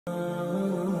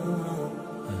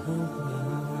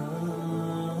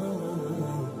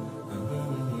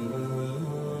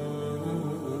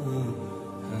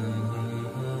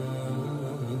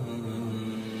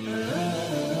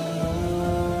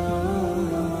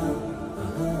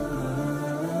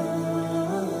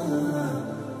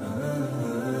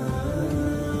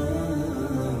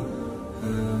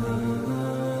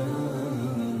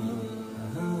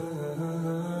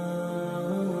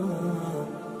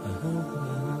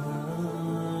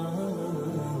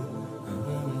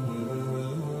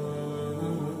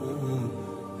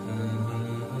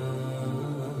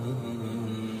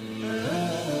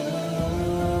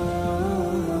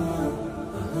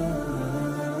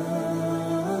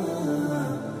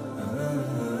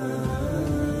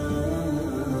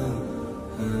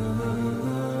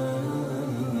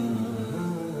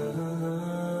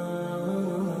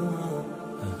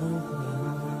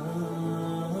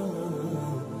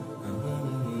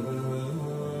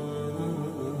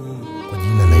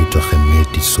naitwa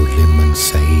Hemedi Suleiman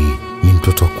Said. Ni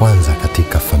mtoto kwanza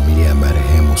katika familia ya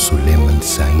marehemu Suleiman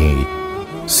Said.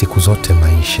 Siku zote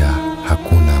maisha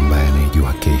hakuna ambaye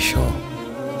anayejua kesho.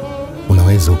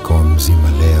 Unaweza ukawa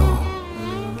mzima leo,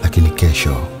 lakini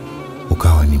kesho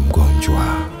ukawa ni mgonjwa.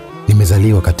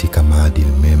 Nimezaliwa katika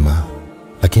maadili mema,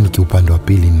 lakini kiupande wa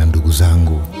pili nina ndugu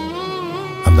zangu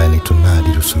ambaye anaitwa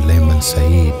Nadir Suleiman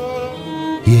Said.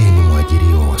 Yeye ni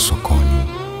mwajiriwa wa sokoni.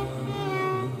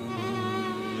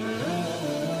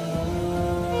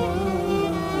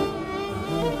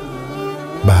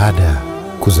 Baada ya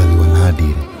kuzaliwa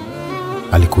Nadir,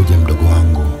 alikuja mdogo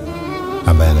wangu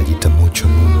ambaye anajiita Mucho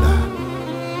Nunda.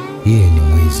 Yeye ni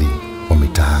mwizi wa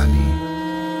mitaani.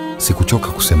 Sikuchoka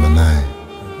kusema naye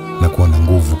na kuwa na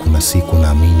nguvu. Kuna siku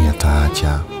naamini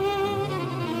ataacha.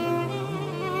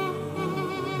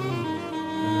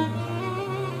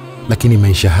 Lakini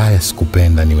maisha haya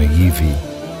sikupenda niwe hivi,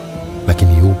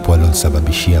 lakini yupo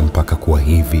alionisababishia mpaka kuwa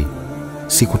hivi.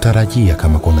 Sikutarajia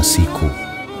kama kuna siku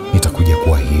nitakuja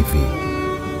kuwa hivi.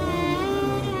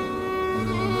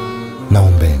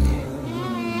 Naombeni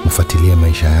mfuatilie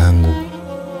maisha yangu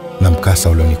na mkasa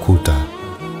ulionikuta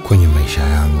kwenye maisha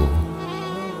yangu.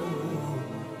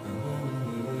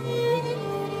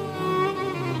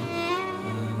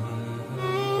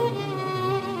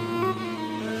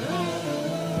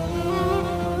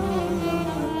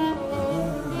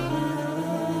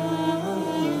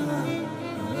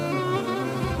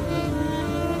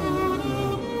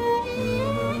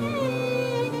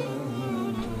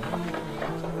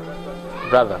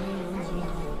 Brother,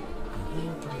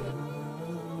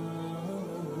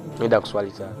 nida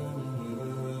kuswali sana.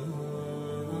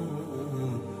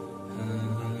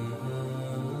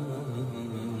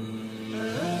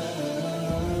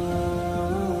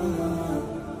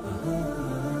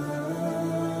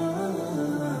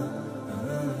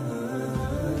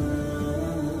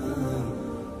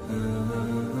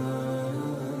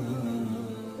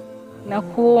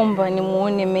 Nakuomba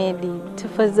nimuone Medi.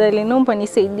 Tafadhali naomba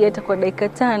nisaidie hata kwa dakika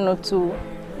 5 tu.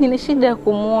 Nina shida ya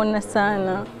kumuona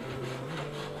sana.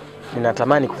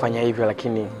 Ninatamani kufanya hivyo,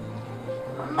 lakini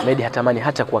Medi hatamani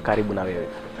hata kuwa karibu na wewe.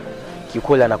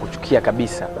 Kiukweli anakuchukia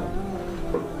kabisa.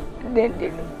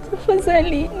 Dede,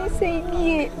 tafadhali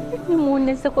nisaidie.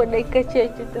 Nimuone sasa kwa dakika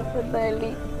chache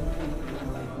tafadhali.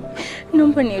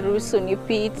 Naomba niruhusu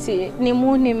nipite.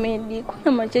 Nimuone Medi.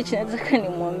 Kuna machache nataka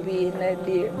nimwambie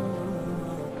Nadia.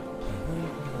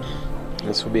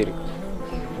 Nisubiri.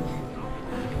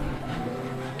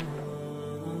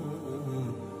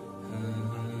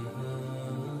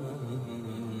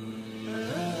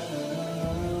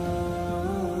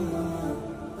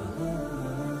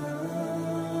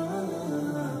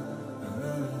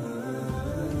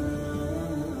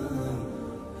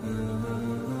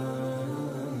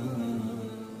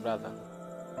 Brother,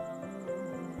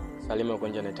 Salima uko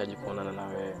nje anahitaji kuonana na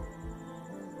wewe.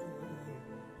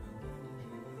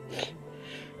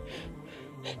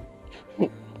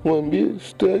 Mwambie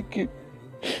sitaki.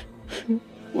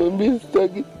 Mwambie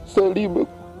sitaki Salima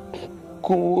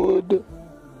kumuona.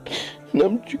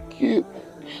 Namchukia.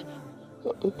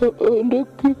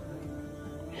 Aondoke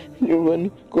nyumbani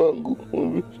kwangu.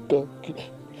 Mwambie sitaki.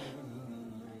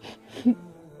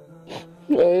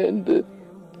 Aende.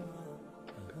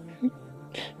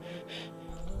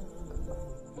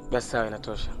 Basi sawa,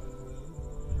 inatosha.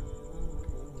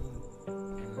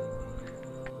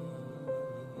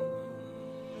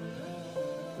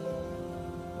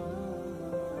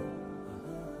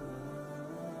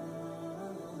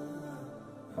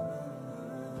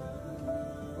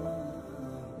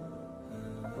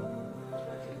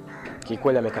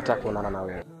 Kikweli amekataa kuonana na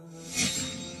wewe.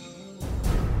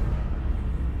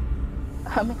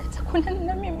 Amekataa kuonana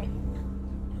na mimi?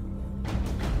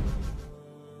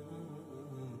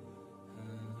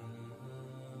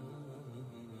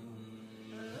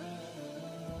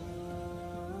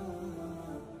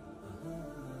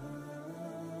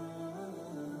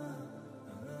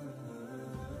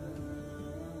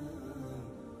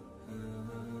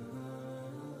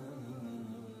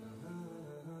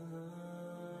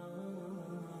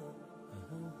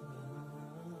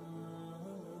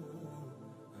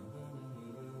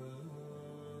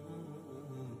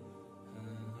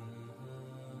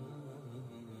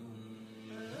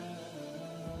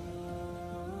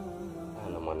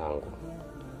 Mwanangu,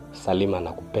 Salima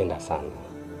nakupenda sana.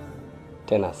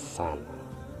 Tena sana.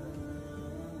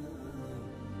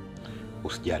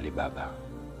 Usijali baba.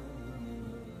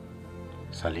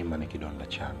 Salima ni kidonda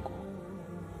changu.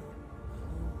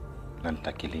 Na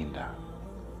nitakilinda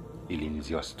ili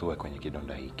nzi wasitue kwenye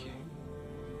kidonda hiki.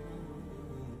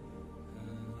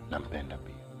 Nampenda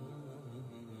pia.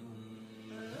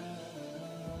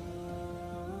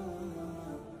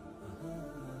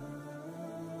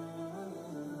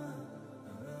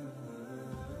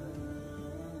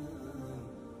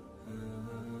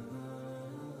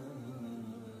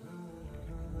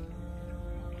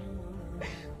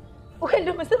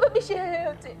 ndio umesababisha haya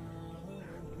yote.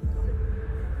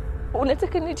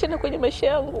 Unataka nini tena kwenye maisha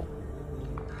yangu?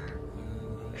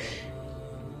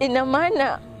 Ina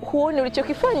maana huoni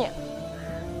ulichokifanya?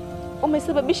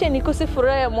 Umesababisha nikose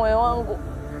furaha ya moyo wangu.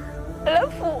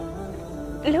 Alafu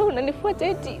leo unanifuata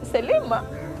eti Salima.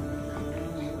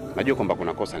 Najua kwamba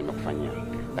kuna kosa nimekufanyia,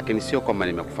 lakini sio kwamba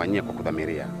nimekufanyia kwa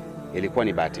kudhamiria. Ilikuwa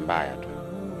ni bahati mbaya tu.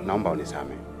 Naomba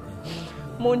unisamehe.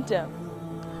 Munta,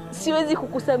 siwezi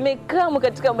kukusamehe kamwe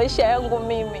katika maisha yangu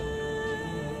mimi.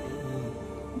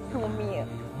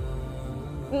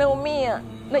 Naumia.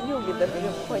 Najua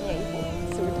ungedhamiria kufanya hivyo.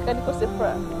 Siwezi nikose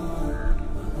furaha.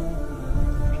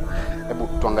 Hebu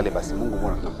tuangalie basi, Mungu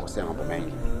mbona tunamkosea mambo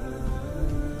mengi.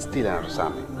 Still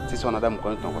anatusamehe. Sisi wanadamu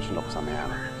kwa nini tunashindwa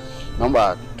kusameheana?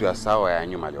 Naomba tuyasahau ya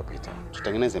nyuma yaliyopita.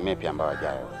 Tutengeneze mapya ambayo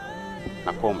yajayo.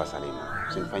 Nakuomba Salima,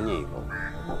 usinifanyie hivyo.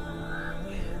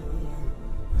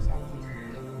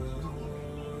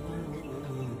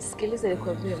 Sikiliza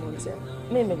nikwambie Munta.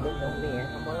 Mimi ndio naumia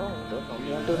na moyo wangu ndio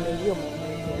naumia, ndio nilio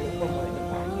maumivu kwa moyo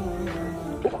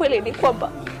wangu. Ukweli ni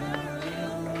kwamba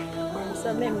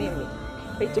kusamehe mimi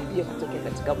haitakuja kutokea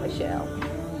katika maisha yangu.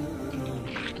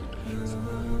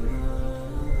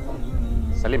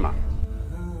 Salima.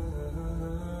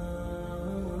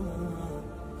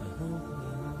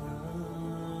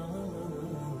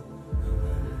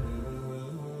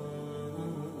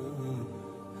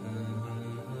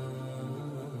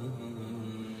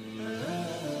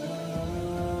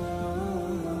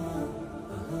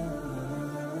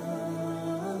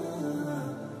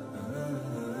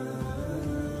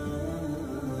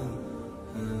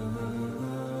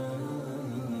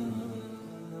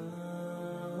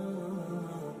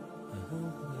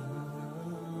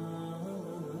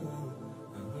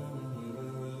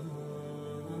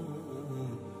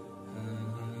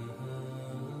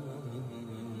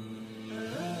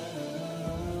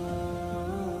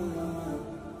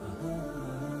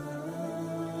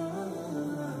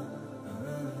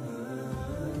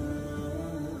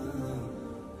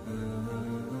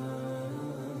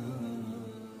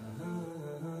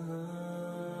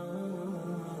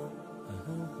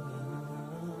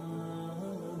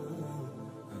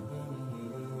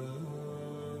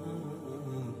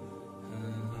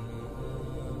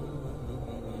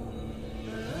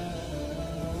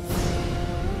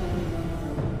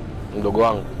 Mdogo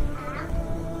wangu,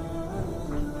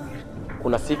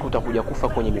 kuna siku utakuja kufa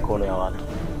kwenye mikono ya watu.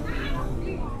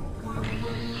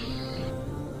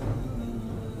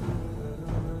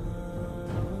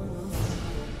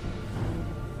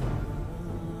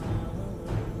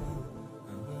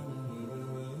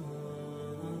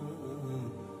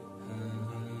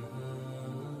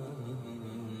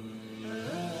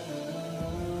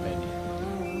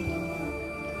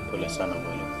 Pole sana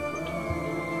mwalimu.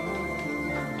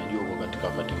 Najua uko katika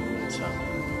wakati mgumu sana.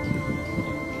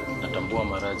 Natambua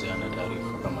maradhi yana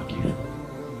taarifa kama kifo.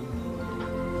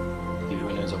 Hivyo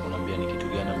unaweza kuniambia ni kitu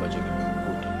gani ambacho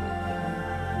kimekukuta?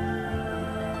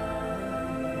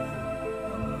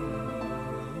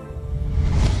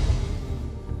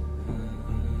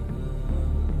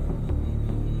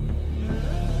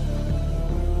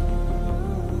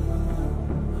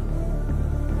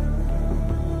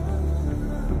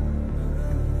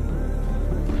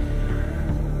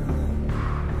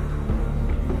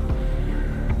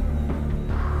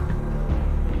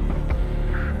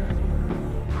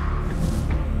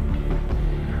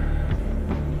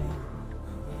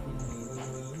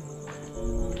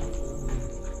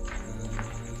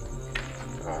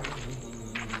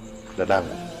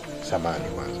 Dadangu, samahani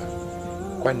kwanza.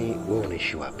 Kwani wewe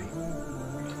unaishi wapi?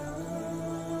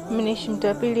 Mimi naishi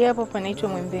mtaa pili hapo panaitwa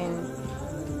Mwembeni.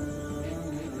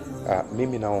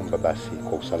 Mimi naomba basi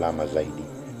kwa usalama zaidi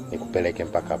nikupeleke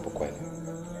mpaka hapo kwenu.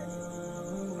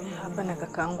 Hapa na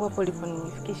kakaangu hapo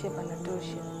aliponifikisha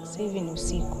panatosha. Sasa hivi ni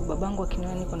usiku. Babangu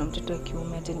akiniona niko na mtoto wa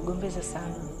kiume atanigombeza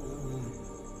sana.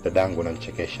 Dadangu,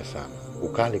 unanichekesha sana.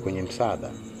 Ukali kwenye msaada.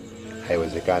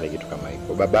 Haiwezekani kitu kama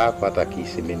hiko. Baba yako hata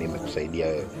akihisi mimi nimekusaidia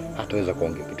wewe, hataweza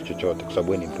kuongea kitu chochote kwa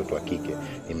sababu wewe ni mtoto wa kike,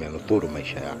 nimenusuru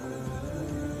maisha yako.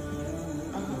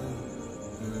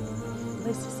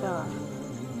 Basi sawa.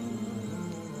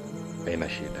 Haina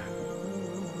shida.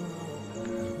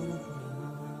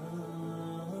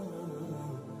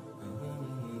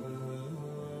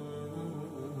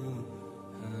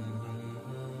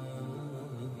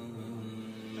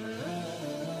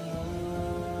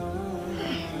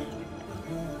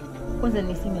 Kwanza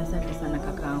niseme asante sana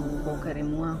kakaangu kwa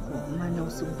ukarimu wako, maana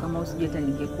usiku kama usijui hata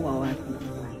ningekuwa wapi.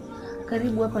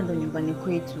 Karibu hapa ndo nyumbani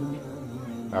kwetu.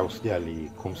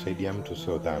 Usijali, kumsaidia mtu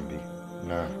sio dhambi,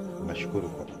 na nashukuru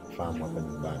kwa kufahamu hapa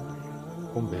nyumbani.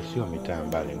 kumbe sio mitaa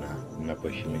mbali na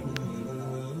mnapoishi mimi.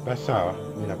 Basi sawa,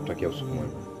 mimi nakutakia usiku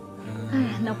mwema.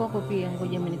 Na kwako pia,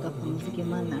 ngoja mimi nikapumzike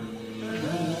maana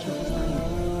nimechoka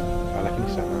sana. Lakini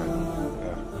samahani,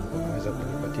 unaweza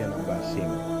kunipatia namba ya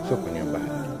simu? Sio kwa niaba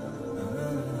yake.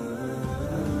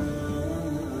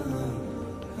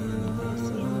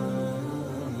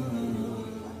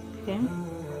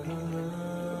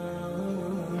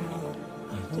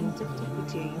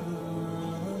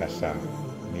 Sasa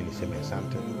mimi niseme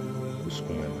asante,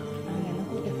 usiku mwema.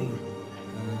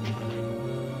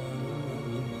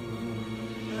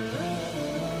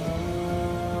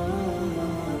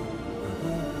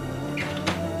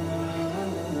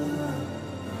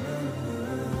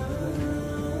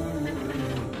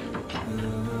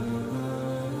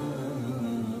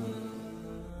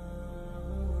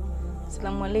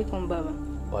 Asalamu alaykum baba.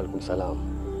 Wa alaykum salam.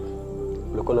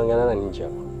 Ulikuwa unaongea na nje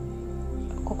hapa?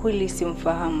 Kwa kweli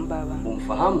simfahamu baba.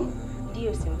 Umfahamu?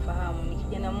 Ndio simfahamu. Ni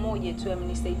kijana mmoja tu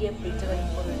amenisaidia kulitaka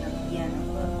nipore na vijana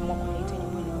kama kuniita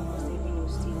nyumbani kwa sasa hivi ni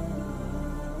usiku.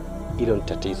 Hilo ni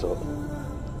tatizo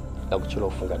la kuchelewa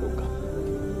kufunga duka.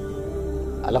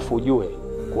 Alafu ujue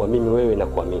kuwa mimi wewe na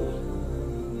kuamini.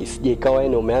 Isije ikawa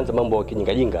yeye umeanza mambo ya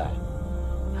kijinga.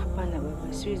 Hapana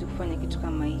baba, siwezi kufanya kitu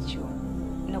kama hicho.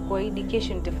 Na kuahidi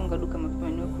kesho nitafunga duka mapema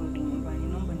niwe kurudi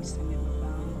nyumbani. Naomba nisamehe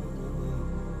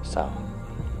baba. Sawa.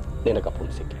 Nenda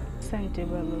kapumzike. Asante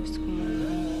baba, usiku mwema.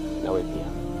 Na wewe pia.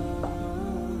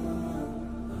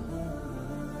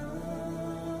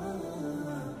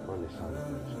 Pole sana.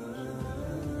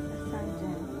 Asante.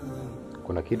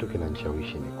 Kuna kitu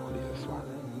kinanishawishi nikuulize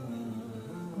swali.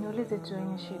 Niulize tu,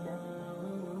 haina shida.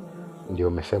 Ndio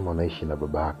umesema unaishi na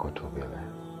baba yako tu vile?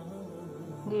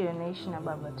 Ndio, naishi na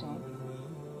baba tu.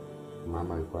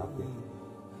 Mama yuko wapi?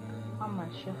 Mama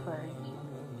shafariki.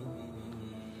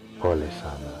 Pole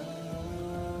sana.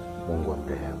 Mungu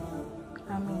amrehemu.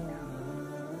 Amina.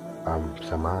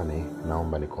 Samahani,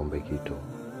 naomba nikuombe kitu.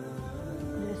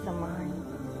 Bila samahani.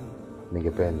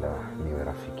 Ningependa niwe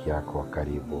rafiki yako wa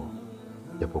karibu,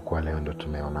 japokuwa leo ndo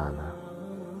tumeonana.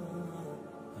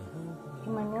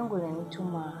 Imani yangu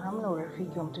inanituma hamna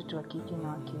urafiki wa mtoto wa kike na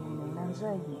wa kiume.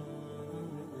 Inaanzaje?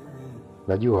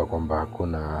 Najua kwamba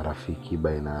hakuna rafiki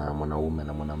baina ya mwanaume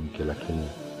na mwanamke, lakini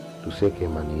tuseke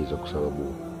imani hizo kwa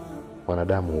sababu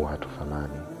wanadamu huwa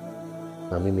hatufanani.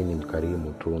 Na mimi ni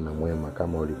mkarimu tu na mwema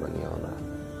kama ulivyoniona.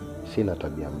 Sina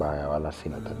tabia mbaya wala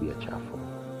sina tabia chafu.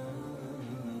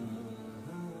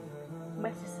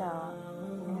 Basi sawa,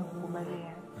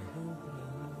 nimekukubalia.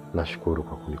 Nashukuru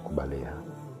kwa kunikubalia.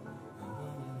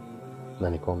 Na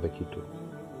nikuombe kitu.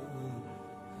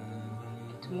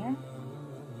 Kitu gani?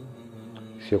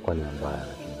 Sio kwa nia mbaya,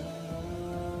 lakini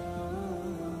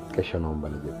kesho naomba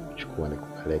nije kuchukua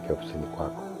nikupeleke ofisini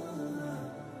kwako.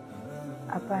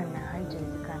 Hapana,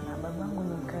 haitawezekana. Babangu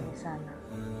ni mkali sana.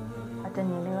 Hata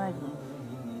nielewaje?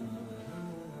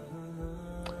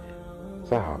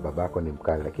 Sawa, babako ni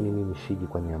mkali, lakini mimi siji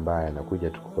kwa nia mbaya, nakuja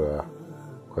tu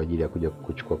kwa ajili ya kuja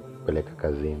kukuchukua kupeleka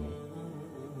kazini.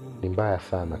 Ni mbaya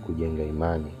sana kujenga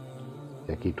imani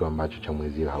ya kitu ambacho cha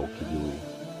mwezio haukijui.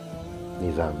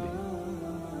 Ni dhambi.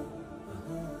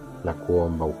 Na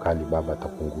kuomba ukali baba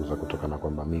atapunguza kutokana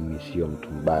kwamba mimi sio mtu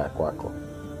mbaya kwako.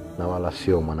 Na wala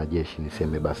sio mwanajeshi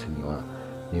niseme basi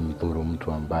ni mdhuru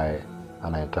mtu ambaye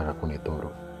anayetaka kunidhuru.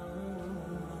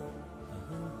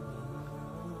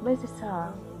 Basi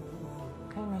sawa,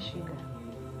 haina shida.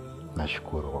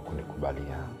 Nashukuru kwa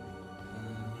kunikubalia.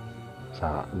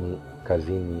 Sawa, ni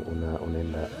kazini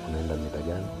unaenda mida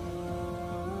gani?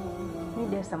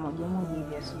 Mida saa 1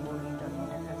 hivi asubuhi ndio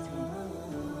naenda kazini.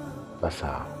 Basi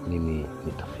mimi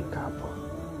nitafika hapo,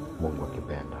 Mungu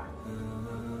akipenda.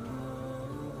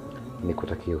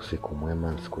 Nikutakie usiku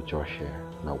mwema, nisikuchoshe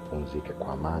na upumzike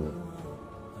kwa amani.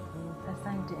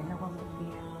 Asante, na kwako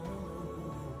pia.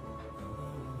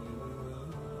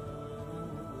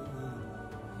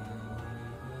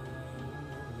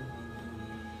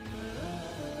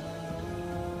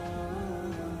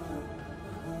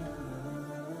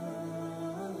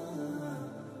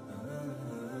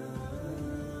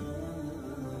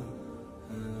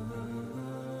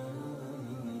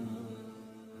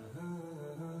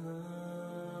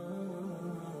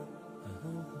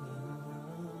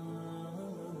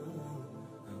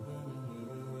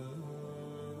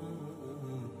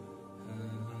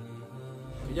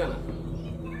 Vijana,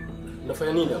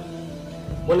 unafanya nini hapa?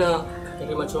 Mbona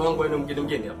kati macho wangu yana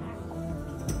mgeni hapa?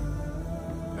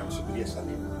 Namsubiria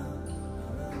Salima.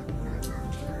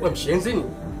 Wewe mshenzi ni?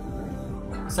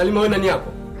 Salima wewe nani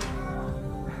yako?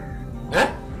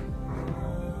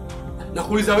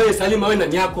 Nakuuliza wewe, Salima wewe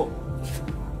nani yako?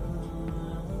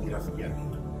 Ni rafiki yake.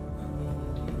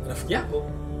 Rafiki yako?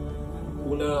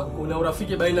 Una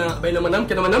urafiki baina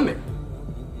mwanamke na mwanamume?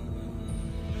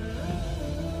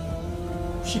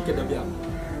 Shike dabi yako.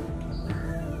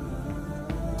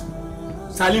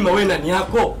 Salima, wewe nani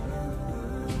yako?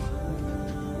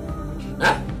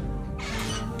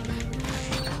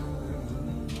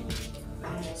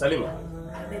 Salima.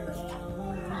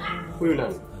 Huyu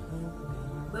nani?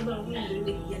 Baba, huyu ndio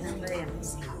yule kijana ambaye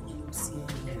amesikia.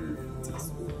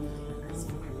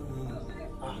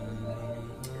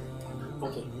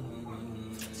 Okay.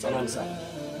 Samahani sana.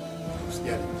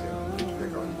 Usijali mzee, kitu cha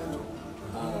kawaida tu.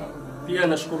 Pia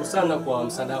nashukuru sana kwa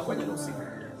msaada wako jana usiku.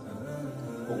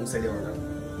 Kwa kumsaidia mwanangu.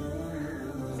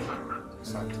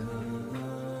 Asante.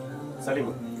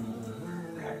 Salima.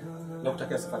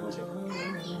 Nakutakia safari njema.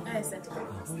 Asante kwa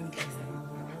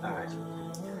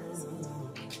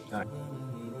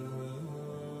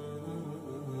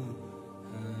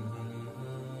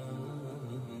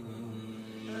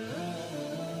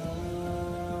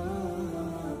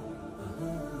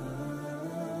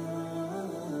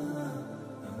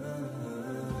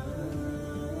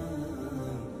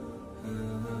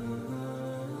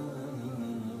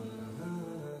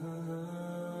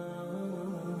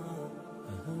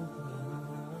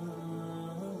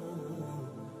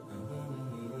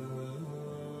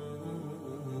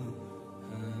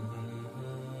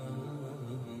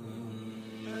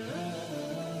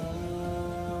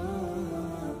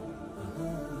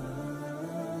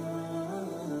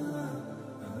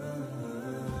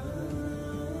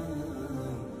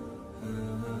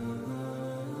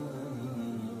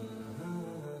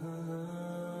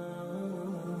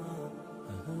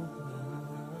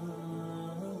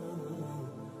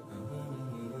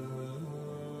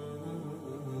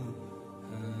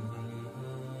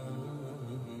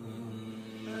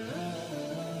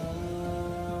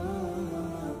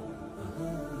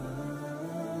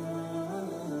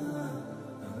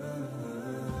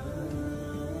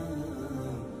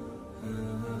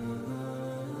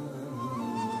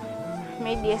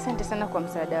Medi, asante sana kwa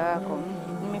msaada wako.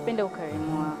 Nimependa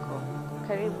ukarimu wako.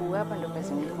 Karibu, hapa ndo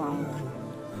kazini kwangu.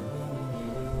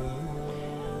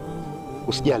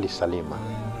 Usijali Salima,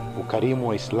 ukarimu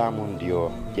wa Islamu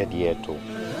ndio jadi yetu.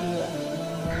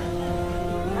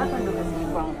 Hapa ndo kazini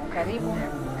kwangu. Karibu,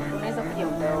 unaweza kuja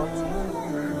muda wote.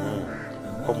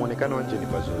 Kwa muonekano wa nje ni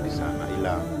pazuri sana,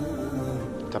 ila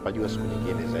tapajua siku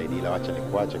nyingine zaidi. Ila wacha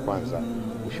nikuache kwanza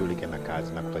ushughulike na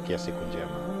kazi, na kutakia siku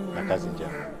njema na kazi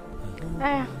njema.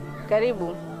 Haya,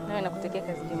 karibu. Nawe nakutakia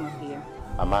kazi njema pia.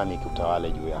 Amani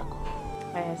kutawale juu yako.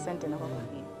 Haya, asante na kwa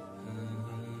pia.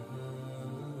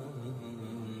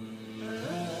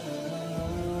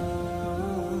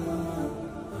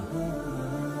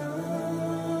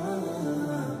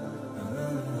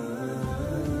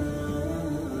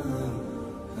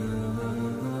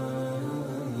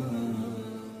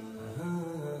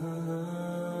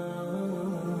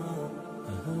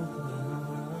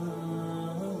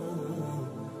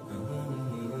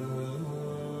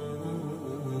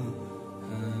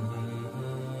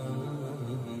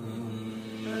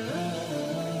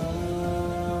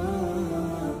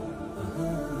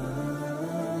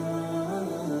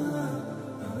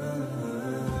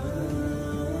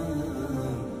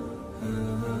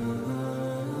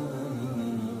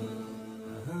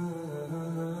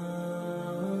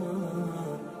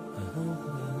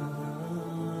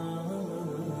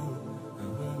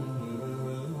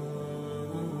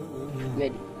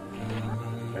 Medi.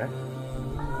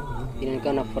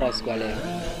 Inaonekana furaha siku leo.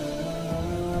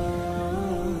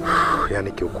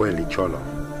 Yaani kiukweli Cholo,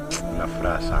 na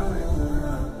furaha sana.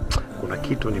 Kuna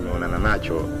kitu nimeonana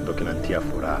nacho ndo kinanitia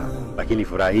furaha. Lakini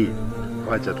furaha hii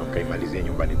wacha tukaimalizie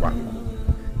nyumbani kwangu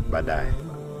baadaye.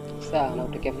 Sawa, na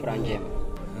utokee furaha njema.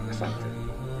 Asante.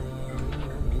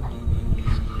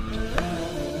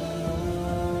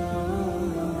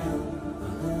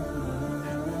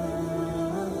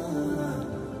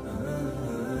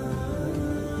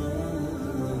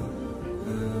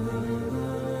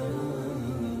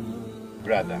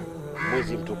 Brother,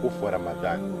 mwezi mtukufu wa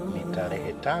Ramadhani ni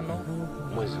tarehe 5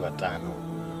 mwezi wa 5.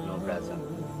 No brother,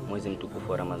 mwezi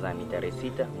mtukufu wa Ramadhani ni tarehe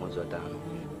 6 mwezi wa 5.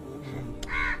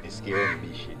 Nisikie wewe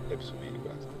mbishi, hebu subiri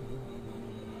kwanza.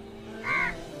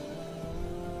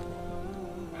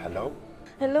 Hello?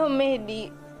 Hello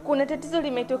Medi, kuna tatizo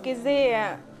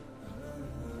limetokezea.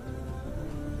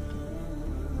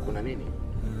 Kuna nini?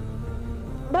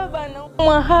 Baba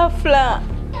anaumwa hafla.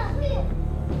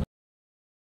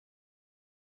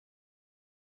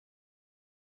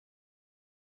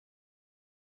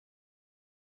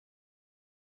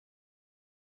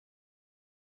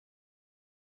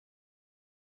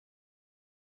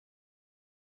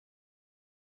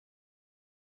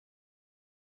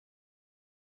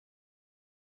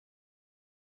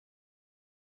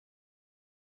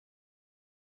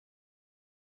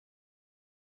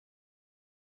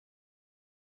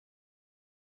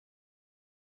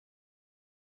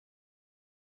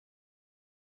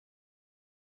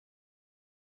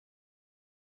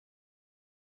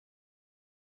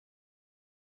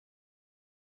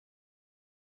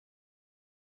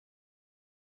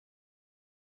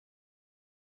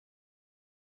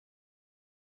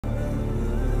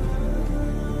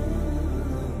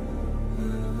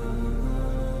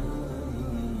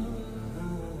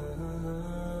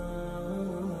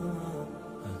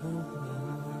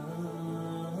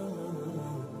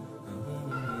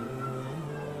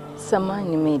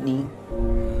 Samahani Medi,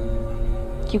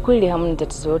 kikweli hamna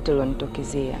tatizo lolote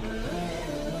lilonitokezea,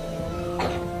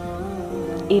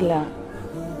 ila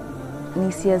ni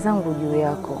hisia zangu juu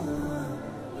yako.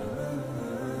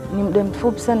 Ni muda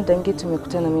mfupi sana tangu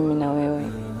tumekutana mimi na wewe.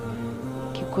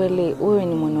 Kikweli wewe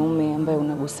ni mwanaume ambaye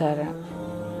una busara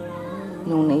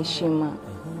na una heshima.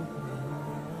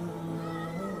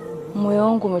 Moyo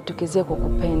wangu umetokezea kwa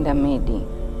kupenda Medi.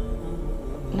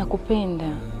 Nakupenda.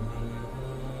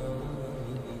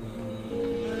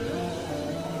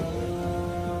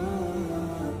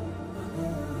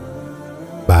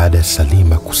 Baada ya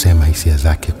Salima kusema hisia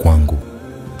zake kwangu,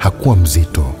 hakuwa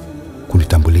mzito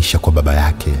kunitambulisha kwa baba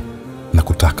yake na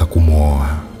kutaka kumwoa.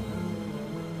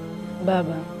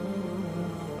 Baba.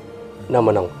 Na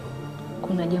mwanangu.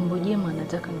 Kuna jambo jema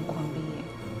nataka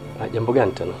nikwambie. Jambo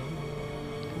gani tena?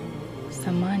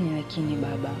 Samahani lakini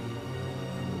baba.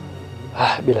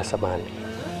 Bila samahani.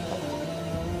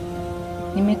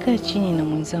 Nimekaa chini na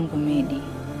mwenzangu Medi.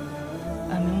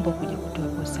 Ameomba kuja kutoa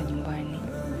posa nyumbani.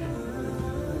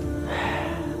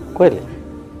 Kweli?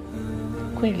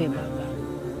 Kweli baba.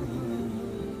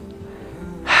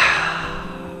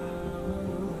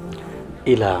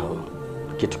 Ila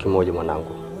kitu kimoja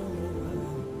mwanangu.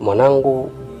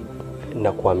 Mwanangu,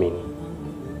 nakuamini.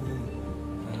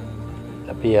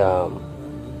 Na pia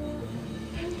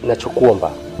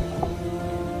nachokuomba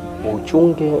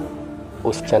uchunge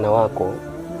usichana wako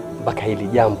mpaka hili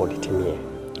jambo litimie.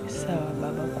 Sawa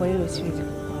baba, kwa hilo siwezi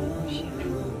kukuangusha.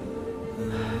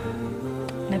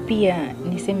 Na pia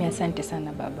niseme asante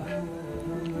sana baba.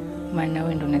 Maana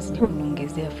wewe ndo unazidi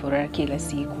kuniongezea furaha kila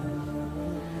siku.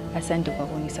 Asante kwa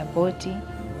kunisapoti.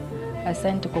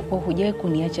 Asante kwa kuwa hujai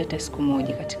kuniacha hata siku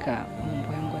moja katika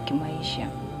mambo yangu ya kimaisha.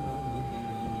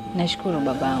 Nashukuru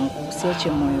babangu, usiache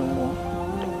moyo huo.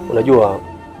 Unajua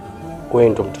wewe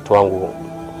ndo mtoto wangu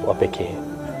wa pekee.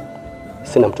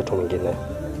 Sina mtoto mwingine.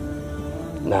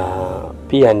 Na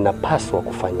pia ninapaswa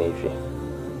kufanya hivi.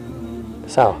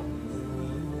 Sawa?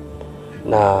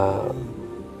 Na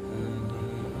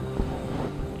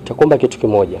takuomba kitu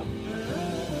kimoja.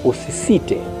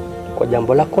 Usisite kwa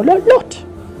jambo lako lolote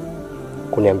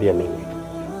kuniambia mimi.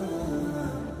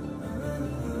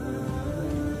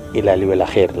 Ila liwe la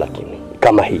kheri lakini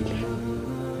kama hili.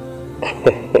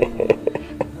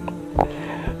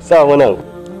 Sawa mwanangu?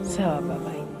 Sawa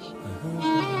baba.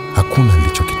 Hakuna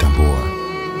nilichokitambua.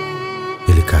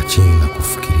 Nilikaa chini na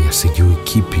kufikiria sijui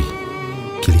kipi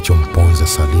kilichomponza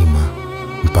Salima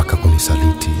mpaka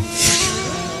kunisaliti.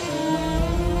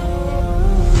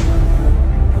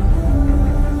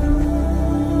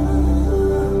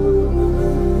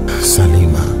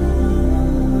 Salima.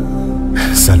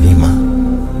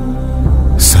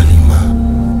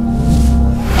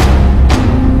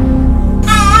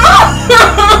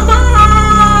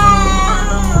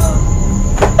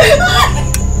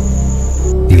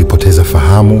 Nilipoteza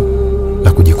fahamu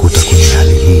na kujikuta kwenye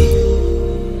hali hii.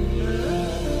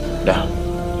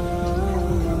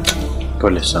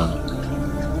 Pole sana.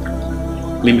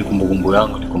 Mimi kumbukumbu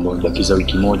yangu ni kwamba umebakiza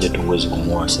wiki moja tu uweze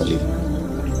kumuoa Salima.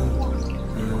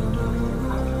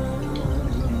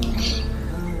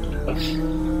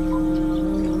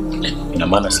 Ina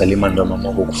maana Salima ndo mama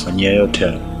wako kufanyia yote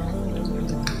hayo.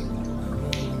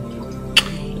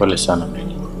 Pole sana.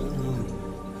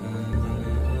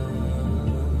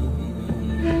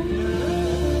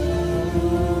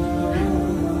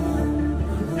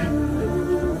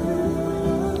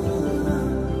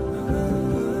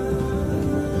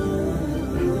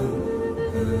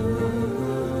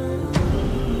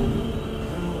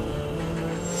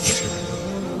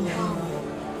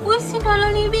 Wewe ndo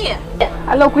aloniibia?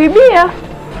 Alokuibia?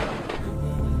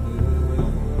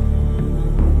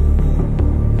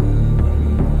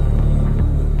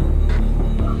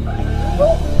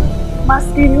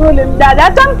 Maskini yule mdada,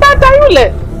 hata mpata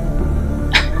yule.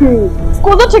 Siku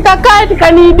zote kakaa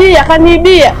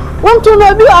kaniibia. Wewe mtu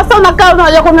unaibiwa hasa unakaa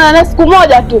unaja kuonana naye siku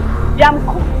moja tu. Ya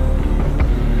mkuu.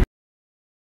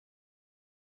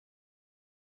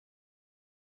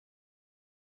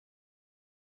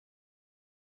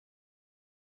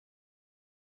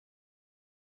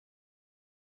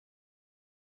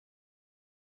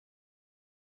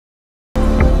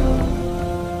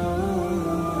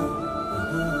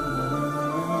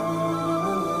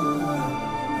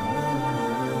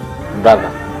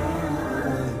 Brother,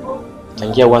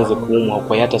 tangia uanze kuumwa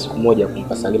kwa hata siku moja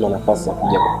kumpa Salima nafasi ya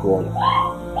kuja kukuona.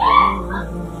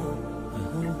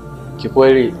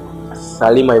 Kikweli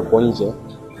Salima yuko nje,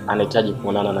 anahitaji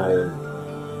kuonana na wewe.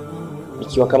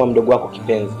 Ikiwa kama mdogo wako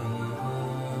kipenzi,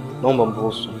 naomba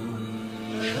mruhusu.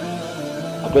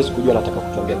 Hatuwezi kujua nataka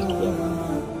kutuambia kitu gani.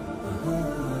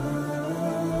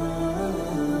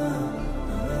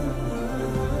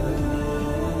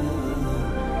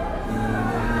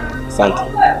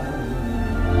 Asante.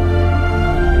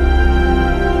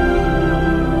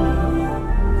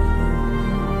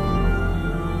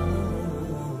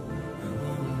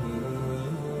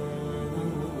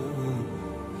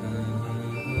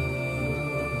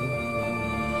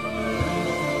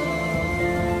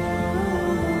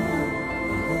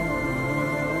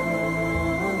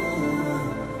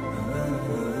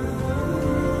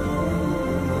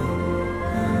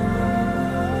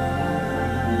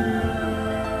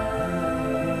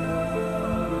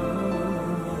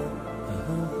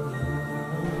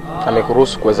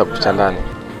 Amekuruhusu kuweza kupita ndani.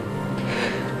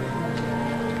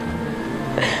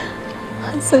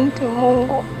 Asante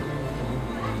Mungu.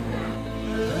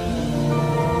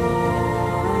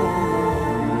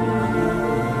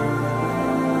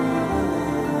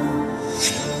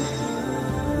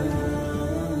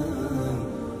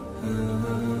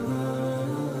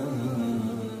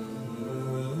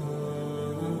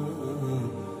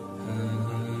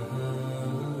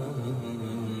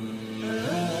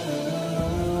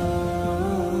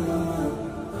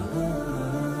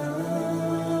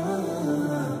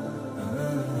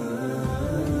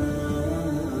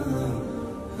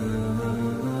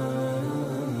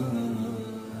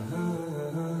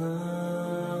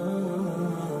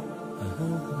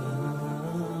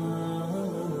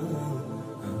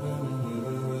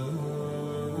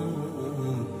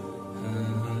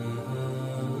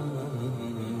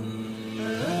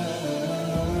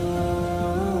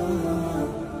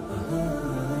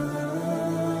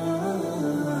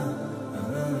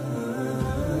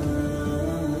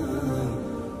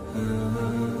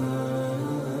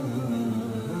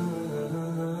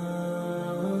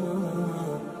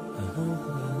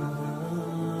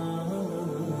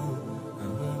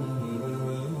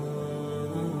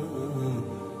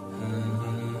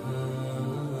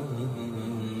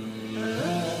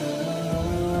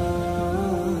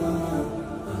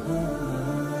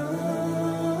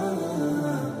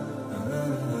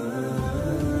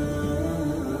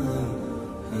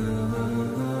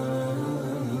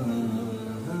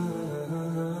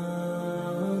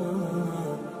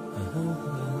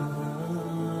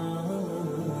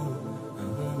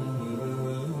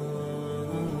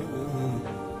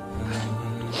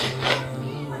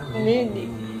 Nini?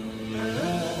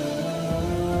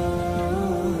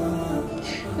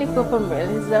 Niko hapa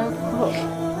mbele zako.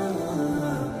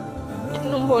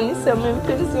 Naomba unisamehe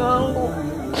mpenzi wangu.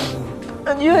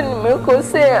 Najua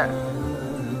nimekosea,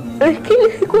 lakini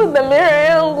kwa dhamira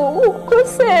yangu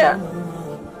kukosea.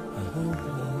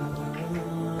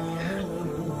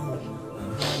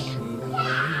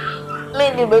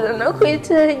 Mimi bado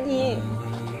nakuhitaji.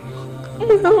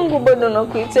 Mungu bado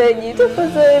nakuhitaji,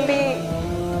 tafadhali.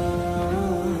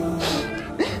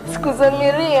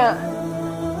 Sikudhamiria.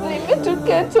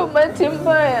 Nimetokea tu bahati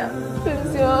mbaya,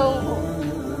 mpenzi wangu.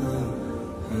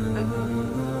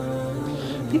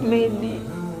 Medi,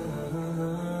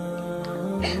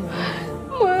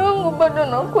 moyo wangu bado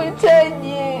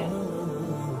nakuhitaji.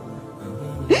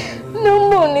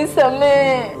 Naomba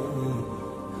unisamehe.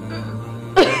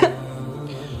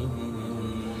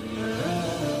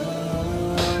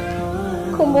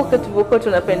 Kumbuka tulivyokuwa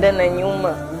tunapendana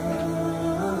nyuma.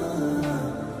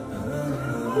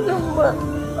 Naomba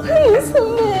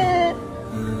unisamehe.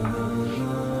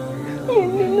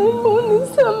 Mimi naomba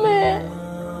unisamehe.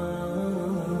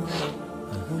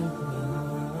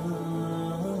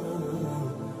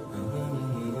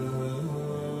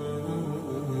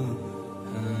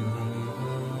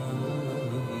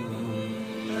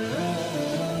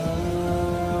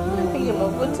 Napiga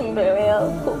magoti mbele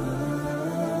yako.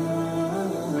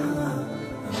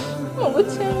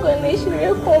 Magoti yangu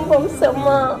yanaishiria kuomba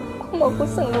msamaha kwa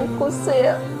makosa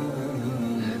niliyokosea.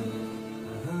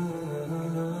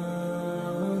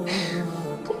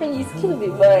 Najisikia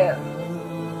vibaya.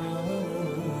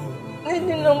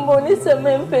 Naomba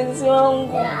unisamehe mpenzi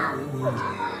wangu.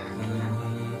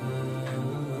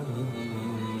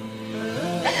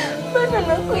 Bado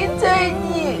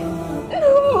nakuhitaji.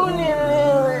 Naomba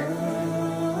unielewe.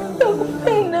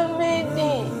 Nakupenda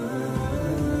Medi.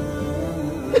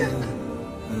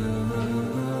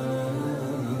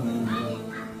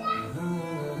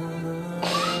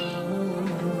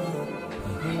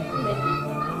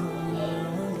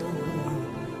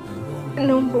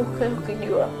 Naomba ukae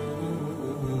ukijua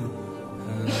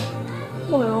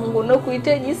moyo wangu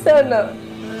unakuhitaji sana.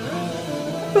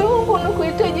 Moyo wangu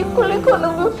unakuhitaji kuliko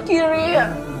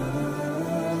unavyofikiria.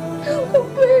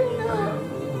 Nakupenda.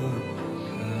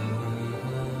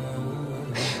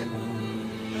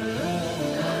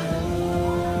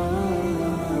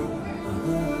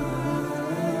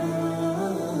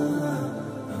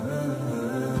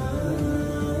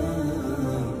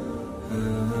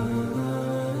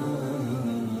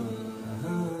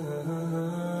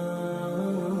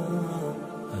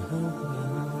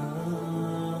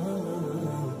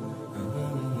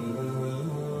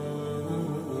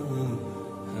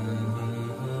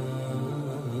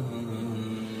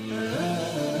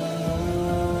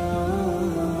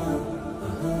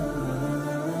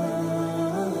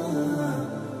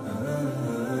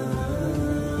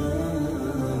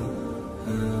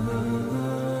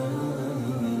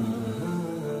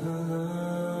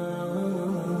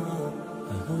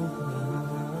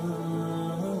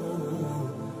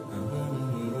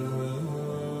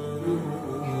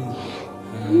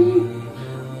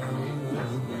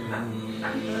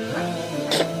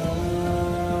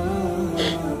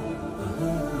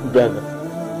 Brother,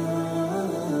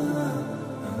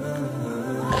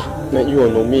 najua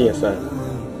unaumia sana.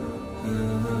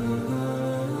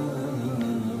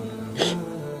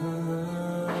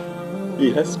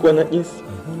 Ila sikuwa na jinsi.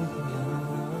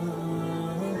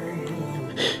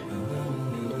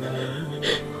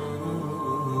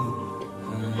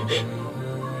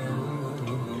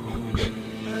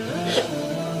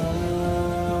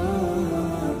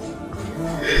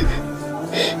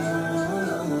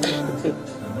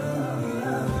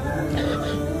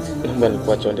 Naomba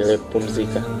nikuache uendelee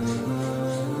kupumzika.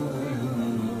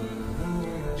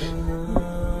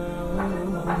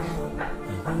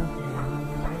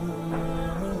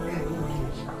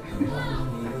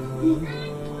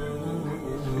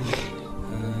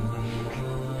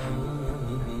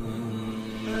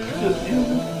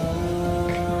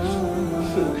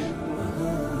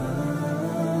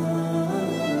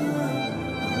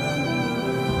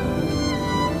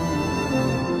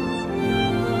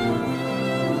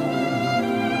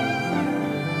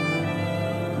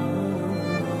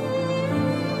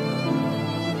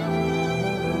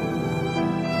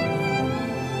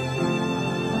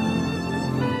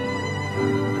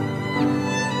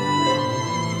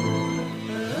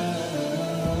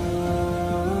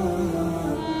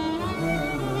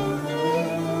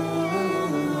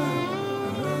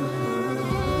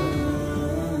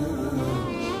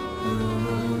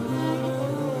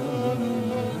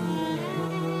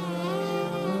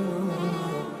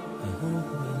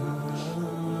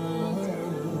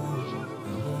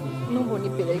 Naomba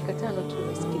unipe dakika 5 tu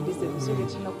nisikilize vizuri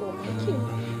tena kwa umakini.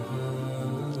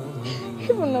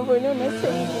 Hivyo unavyoniona sasa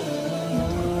hivi.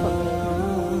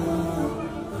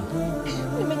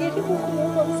 Nimejaribu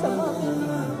kumuomba msamaha,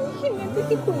 lakini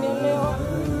hataki kunielewa.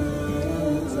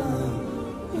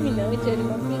 Mimi na wewe tayari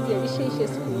mapenzi yalishaisha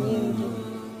siku nyingi.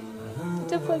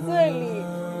 Tafadhali,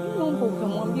 naomba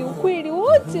ukamwambie ukweli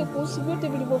wote kuhusu vyote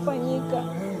vilivyofanyika.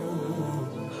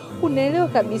 Unaelewa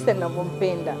kabisa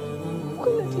ninavyompenda.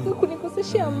 Unataka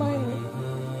kunikosesha amani.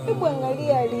 Hebu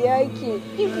angalia hali yake.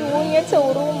 Hivi uone hata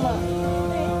huruma.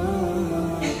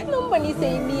 Naomba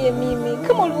nisaidie mimi.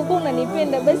 Kama ulivyokuwa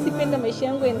unanipenda, basi penda maisha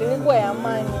yangu yaendelee kuwa ya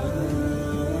amani.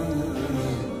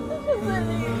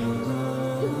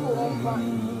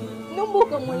 Naomba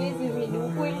ukamweleze vile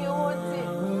ukweli wote.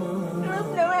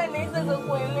 Labda wewe anaweza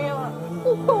kukuelewa.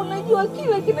 Uko unajua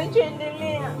kila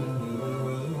kinachoendelea.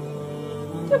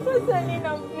 Tafadhali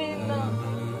nampenda.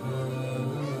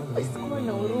 Usikuwa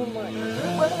na huruma.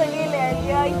 Kwanza ile hali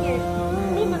yake.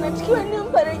 Mimi natakiwa niwe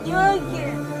mparaji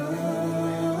wake.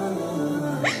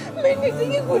 Mimi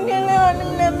sitaki kunielewa,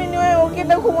 ninaamini wewe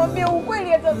ukienda kumwambia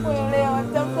ukweli atakuelewa.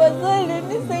 Tafadhali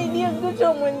nisaidie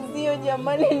mtoto mwenzio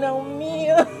jamani,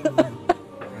 naumia.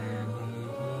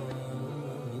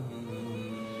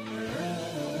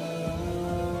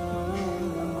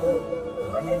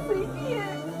 Nisaidie.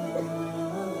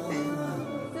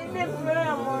 Nisaidie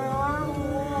kwa moyo wangu.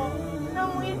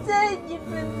 Namhitaji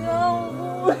penzi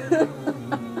wangu.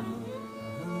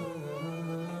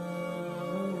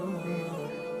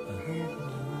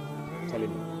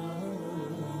 Salim,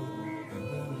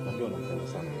 najua unapenda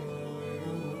sana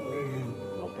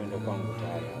na upendo kwangu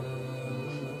tayari.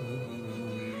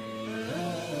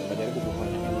 Najaribu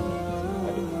kufanya nini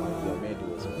hadi kumalizia Medi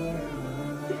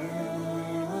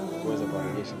uweze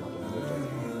kurejesha mapenzi yetu.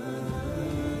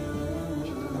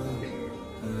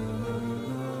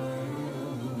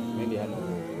 Medi hana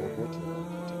wowote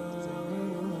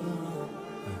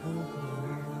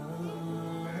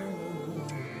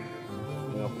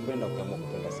ninakupenda kama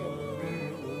kupenda sema.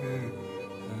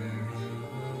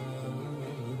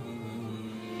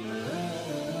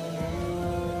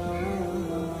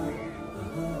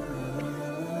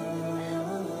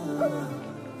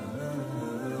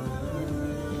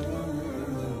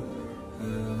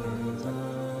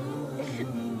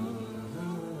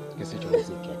 Kisicho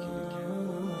mziki akiliki.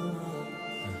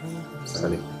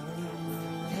 Salim,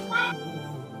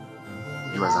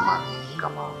 jua zamani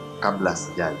kama kabla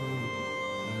sijali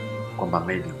kwamba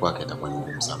Medi kwake itakuwa ni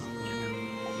ngumu sana,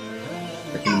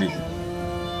 lakini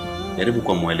jaribu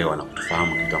kuwa mwelewa na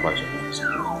kutufahamu kitu ambacho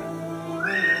tunazungumza.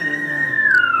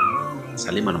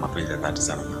 Salima na mapenzi ya dhati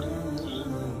sana.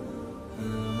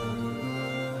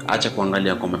 Acha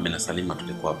kuangalia kwamba mimi na Salima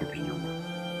tulikuwa vipi nyuma,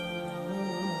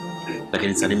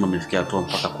 lakini Salima amefikia hatua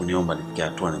mpaka kuniomba nifikie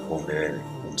hatua nikuombe wewe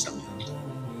kumsamehe.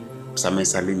 Msamehe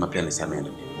Salima, pia nisamehe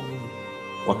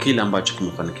kwa kile ambacho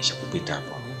kimefanikisha kupita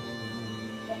hapo.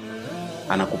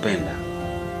 Anakupenda,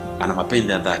 ana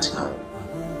mapenzi ya dhati nawe.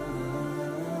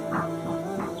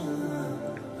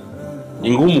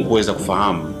 Ni ngumu kuweza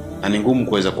kufahamu na ni ngumu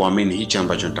kuweza kuamini hichi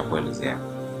ambacho nitakuelezea,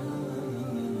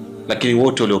 lakini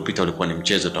wote waliopita walikuwa ni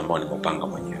mchezo tu ambao nimeupanga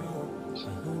mwenyewe.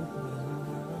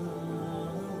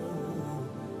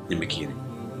 Nimekiri.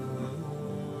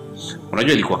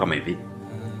 Unajua ilikuwa kama hivi.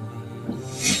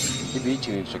 Hivi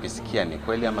hichi nilichokisikia ni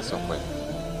kweli ama sio kweli?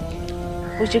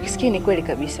 Ulichokisikia ni kweli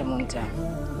kabisa Monta.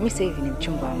 Mimi sasa hivi ni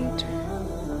mchumba wa mtu.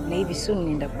 Na hivi soon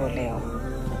ninaenda kuolewa.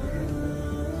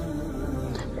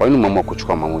 Kwa nini umeamua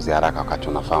kuchukua maamuzi haraka wakati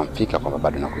unafahamu fika kwamba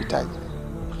bado nakuhitaji?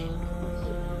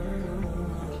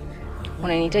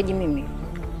 Unanihitaji mimi?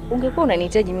 Ungekuwa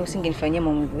unanihitaji mimi usingenifanyia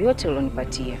maumivu yote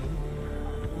ulionipatia.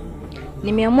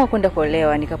 Nimeamua kwenda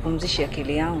kuolewa nikapumzisha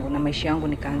akili yangu na maisha yangu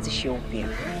nikaanzishe upya.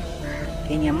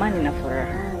 Yenye amani na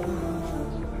furaha.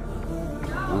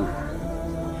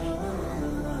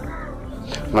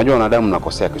 Unajua wanadamu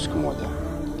nakosea kitu kimoja.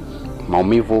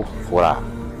 Maumivu, furaha,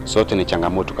 sote ni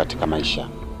changamoto katika maisha.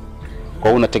 Kwa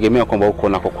hiyo unategemea kwamba huko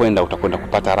unakokwenda utakwenda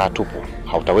kupata raha tupu,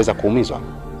 hautaweza kuumizwa?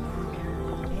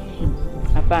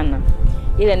 Hapana.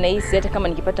 Ila nahisi hata kama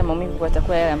nikipata maumivu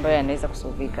yatakuwa yale ambayo yanaweza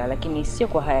kusolvika, lakini sio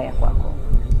kwa haya ya kwako.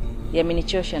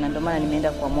 Yamenichosha na ndio maana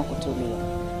nimeenda kuamua kutulia.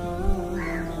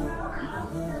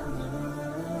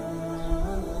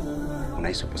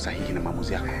 Unahisi upo sahihi na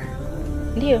maamuzi yako?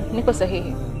 Ndio, niko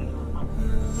sahihi.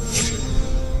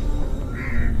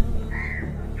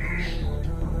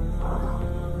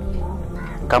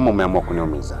 Kama umeamua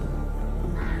kuniumiza,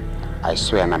 I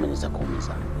swear nami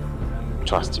nitakuumiza.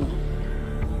 Trust me.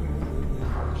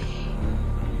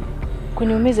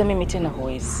 Kuniumiza mimi tena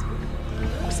huwezi.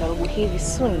 Kwa sababu hivi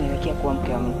soon naelekea kuwa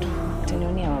mke wa mtu.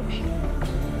 Utanionea wapi?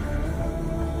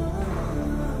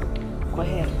 Kwa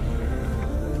heri.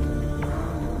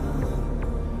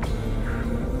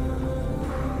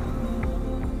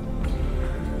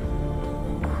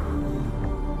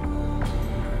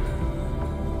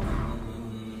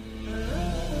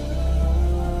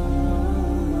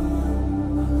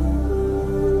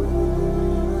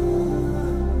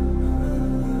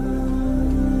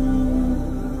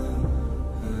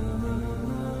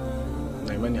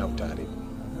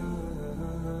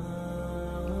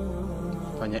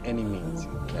 Fanya any means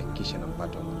kuhakikisha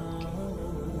nampata mwanamke.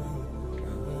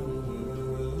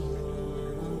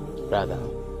 Brother,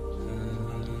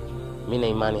 mimi na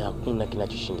imani hakuna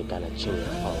kinachoshindikana chini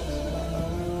ya ardhi.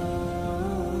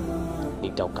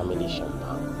 Nitaukamilisha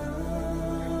mpango.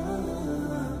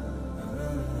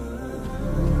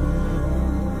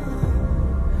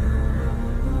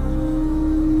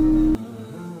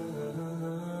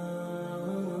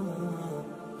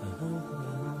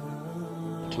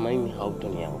 Tumaini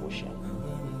hautoniangusha.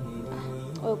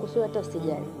 Wewe kusiwa hata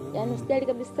usijali. Yaani usijali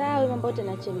kabisa wewe mambo yote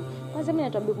na chini. Kwanza mimi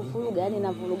natabia kufuruga, yani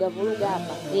navuruga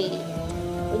hapa.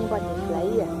 Wenye pata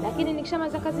furahia, lakini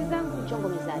nikishamaliza kazi zangu mchongo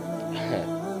mezani.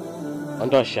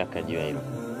 Ondoa shaka juu ya hilo.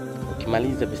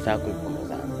 Ukimaliza pesa yako iko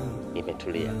mezani.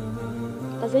 Imetulia.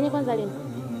 Kazi yenyewe kwanza lini?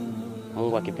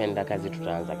 Mungu akipenda kazi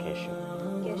tutaanza kesho.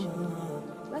 Kesho.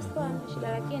 Basi kwa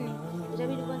shida, lakini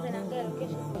itabidi kwanza naangalia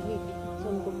location kwa vipi.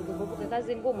 Sio nikukumbuke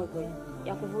kazi ngumu kweli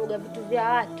ya kuvuruga vitu vya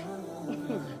watu.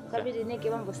 Kabidi nike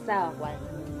mambo sawa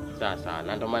kwanza. Sawa,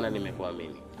 na ndio maana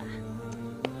nimekuamini.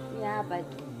 Ni hapa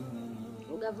tu.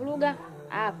 Vuruga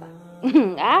hapa.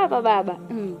 Hapa baba.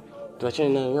 Tuachane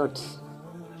na yote.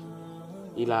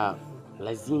 Ila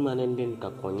lazima nende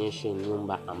nikakuonyeshe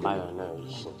nyumba ambayo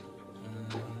anayoishi.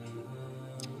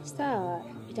 Sawa.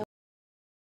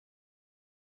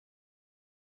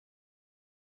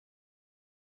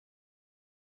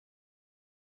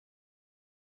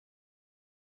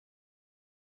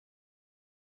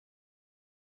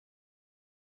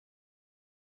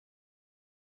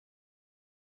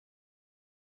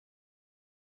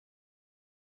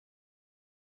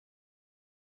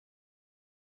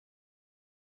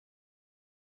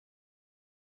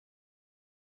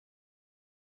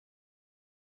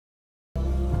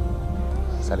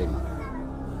 Salima,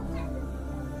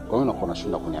 kwa hiyo unakuwa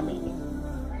unashinda kuniamini.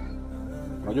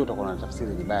 Unajua utakuwa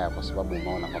unatafsiri vibaya kwa sababu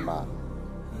umeona kwamba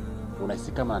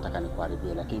unahisi kama nataka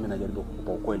nikuharibie, lakini mimi najaribu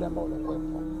kukupa ukweli ambao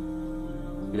ulikuwepo.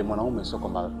 Ile mwanaume sio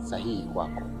kwamba sahihi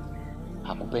kwako.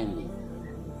 Hakupendi.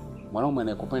 Mwanaume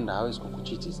anayekupenda hawezi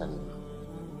kukuchiti Salima.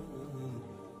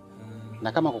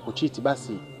 Na kama kukuchiti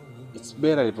basi it's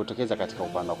better ilipotokeza katika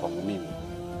upande kwangu mimi.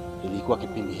 Ilikuwa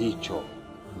kipindi hicho.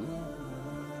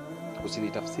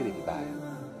 Usinitafsiri vibaya.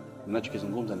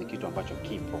 Ninachokizungumza ni kitu ambacho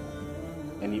kipo.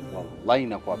 Yaani wallahi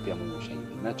na kuapia Mungu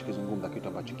shahidi. Ninachokizungumza kitu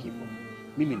ambacho kipo.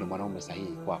 Mimi ndo mwanaume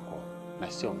sahihi kwako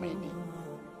na sio Medi.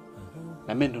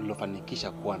 Na mimi ndo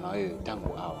nilofanikisha kuwa na wewe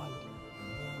tangu awali.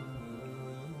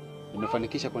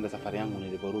 Nimefanikisha kwenda safari yangu,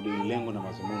 niliporudi lengo na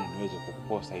mazumuni niweze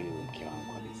kukuposa ili uwe mke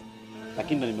wangu kabisa.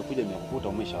 Lakini ndo nimekuja nimekukuta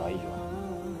umeshawaiwa.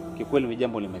 Kikweli ni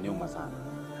jambo limeniuma sana.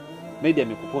 Medi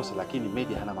amekuposa lakini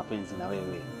Medi hana mapenzi na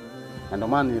wewe. Na ndio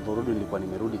maana niliporudi nilikuwa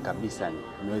nimerudi kabisa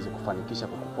niweze kufanikisha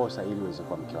kukuposa ili uweze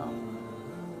kuwa mke wangu.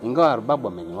 Ingawa Arbabu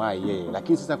ameniwahi yeye,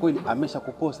 lakini sasa kweli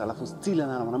ameshakuposa alafu still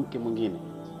ana mwanamke mwingine.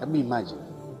 Hebu imagine.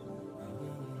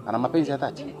 Ana mapenzi ya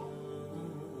dhati.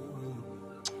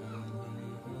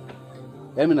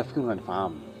 Mimi nafikiri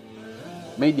unanifahamu.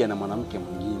 Medi ana mwanamke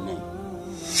mwingine.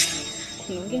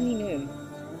 Unaongea nini wewe?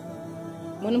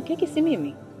 Mwanamke wake si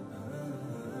mimi.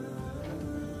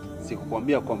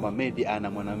 Sikukwambia kwamba Medi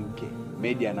ana mwanamke.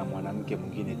 Medi ana mwanamke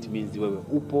mwingine, it means wewe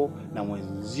upo na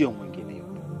mwenzio mwingine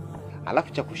yupo.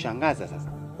 Alafu cha kushangaza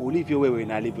sasa, ulivyo wewe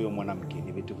na alivyo yule mwanamke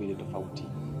ni vitu vile tofauti.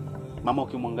 Mama,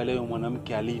 ukimwangalia yule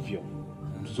mwanamke alivyo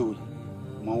mzuri,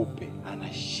 mweupe,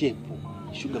 ana shepu,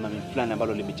 sugar mami fulani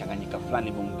ambalo limechanganyika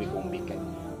fulani umbika.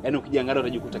 Yaani ukijiangalia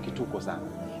unajikuta kituko sana.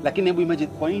 Lakini hebu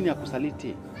imagine kwa nini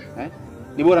akusaliti?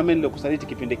 Ni bora mimi ndio kusaliti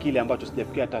kipindi kile ambacho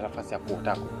sijafikia hata nafasi ya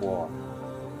kutaka kuoa.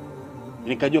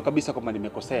 Nikajua kabisa kwamba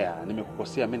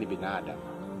nimekukosea, mimi ni binadamu.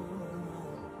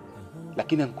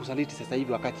 Lakini ankusaliti sasa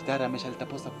hivi wakati tayari ameshaleta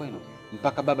posa kwenu.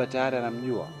 Mpaka baba tayari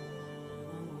anamjua.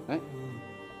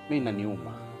 Mimi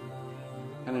inaniuma.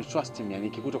 Yaani trust me,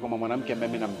 nikikuta kwamba mwanamke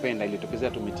ambaye mimi nampenda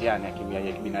ilitokezea tu mitihani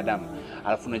ya kibinadamu,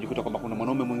 alafu najikuta kwamba kuna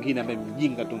mwanaume mwingine ambaye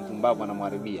mjinga tu mpumbavu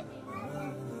anamharibia.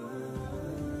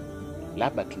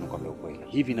 Labda tunakwambia ukweli.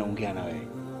 Hivi naongea na wewe,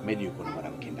 Medi yuko na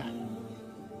mwanamke ndani.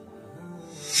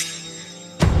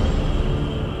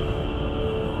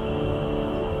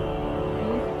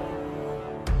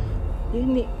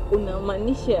 Yaani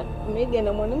unamaanisha Medi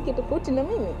ana mwanamke tofauti na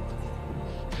mimi?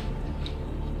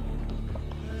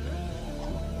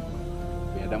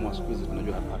 Binadamu wa siku hizi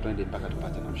tunajua hatuendi mpaka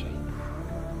tupate na ushahidi.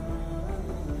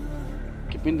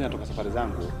 Kipindi natoka safari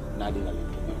zangu, Nadia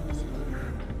alinitumia pesa.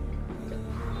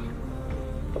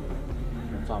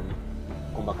 Mfahamu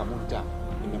kwamba Kamuta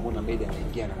nimemwona Medi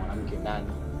anaingia na mwanamke ndani.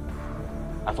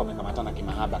 Afa amekamatana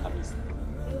kimahaba kabisa.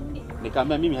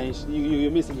 Nikamwambia mimi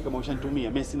hiyo message kama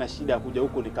ushanitumia, mimi sina shida kuja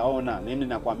huko nikaona, na mimi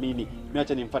nakuamini. Mimi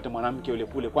acha nimfuate mwanamke yule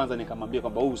kule kwanza nikamwambia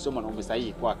kwamba huyu sio mwanaume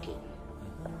sahihi kwake.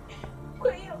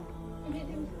 Kwa hiyo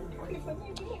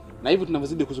na hivyo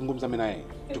tunavyozidi kuzungumza mimi na yeye,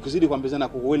 tukizidi kuambizana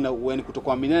kuweni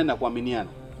kutokuaminiana na kuaminiana,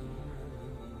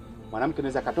 mwanamke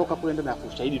anaweza katoka kule ndani na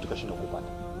ushahidi tukashindwa kupata.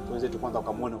 Tuweze tu kwanza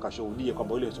ukamwone ukashuhudie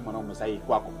kwamba yule sio mwanaume sahihi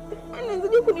kwako.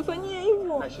 Anawezaje kunifanyia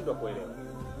hivyo? Nashindwa kuelewa.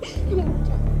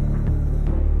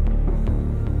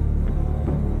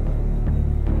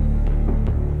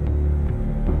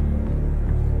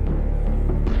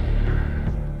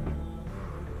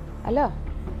 Ala.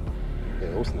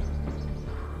 Husna.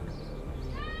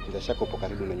 Bila shaka upo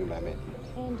karibu na nyumba ya Medi.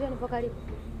 Ndio nipo karibu.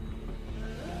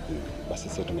 Basi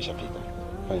sisi tumeshafika.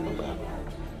 Fanya mambo yako.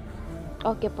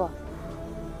 Okay, poa.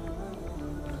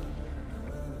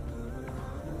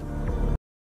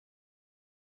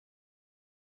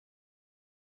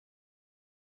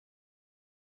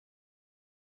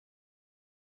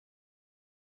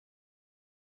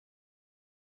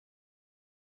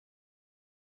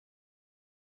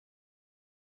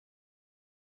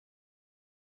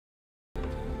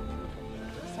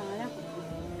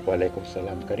 Waalaikum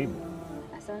salam, karibu.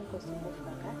 Asante kwa usumbufu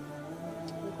kaka.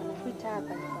 Niko napita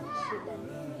hapa, niko na shida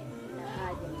na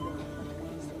haja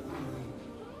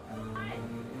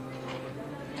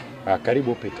ndio.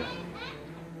 Karibu pita.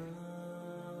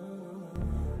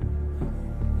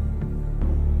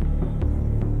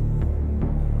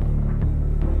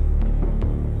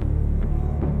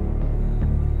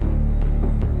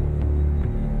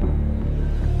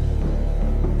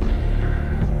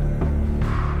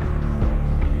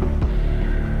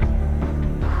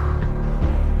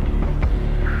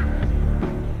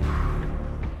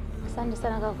 Asante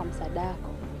sana kaka kwa msaada wako.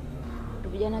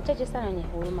 Vijana wachache sana wenye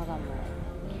huruma kama wewe.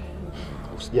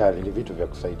 Usijali, ni vitu vya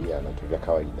kusaidiana tu vya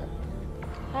kawaida.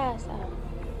 Haya, sawa.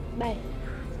 Bye.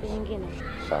 Siku nyingine.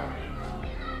 Sawa.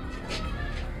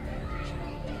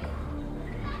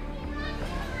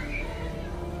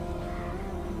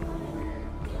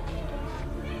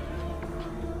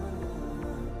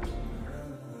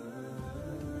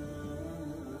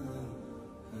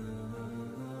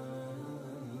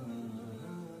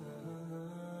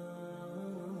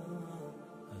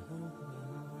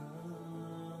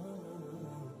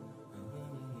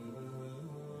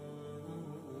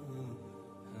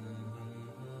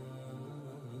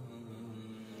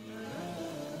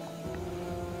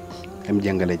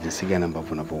 Jiangalie jinsi gani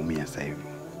ambavyo unavyoumia sasa hivi.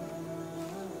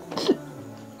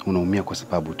 Unaumia kwa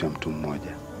sababu tu ya mtu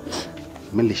mmoja.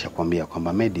 Mimi nilishakwambia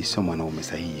kwamba Medi sio mwanaume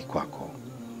sahihi kwako.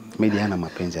 Medi hana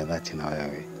mapenzi ya dhati na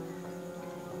wewe.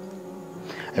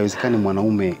 Haiwezekani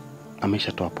mwanaume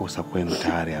ameshatoa posa kwenu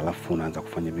tayari alafu unaanza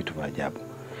kufanya vitu vya ajabu.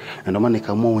 Na ndio maana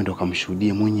nikaamua uende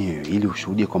ukamshuhudie mwenyewe ili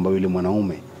ushuhudie kwamba yule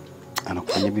mwanaume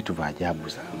anakufanya vitu vya ajabu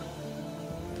sana.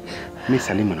 Mimi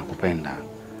Salima nakupenda.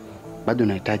 Bado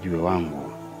nahitaji wewe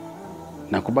wangu.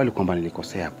 Nakubali kwamba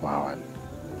nilikosea hapo awali.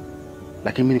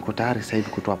 Lakini mimi niko tayari sasa hivi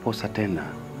kutoa posa tena.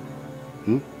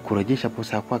 Kurejesha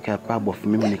posa kwake hapa afu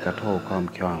mimi nikatoa ukawa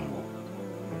mke wangu.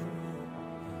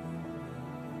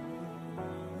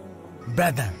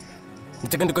 Brother,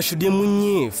 nataka nikashuhudie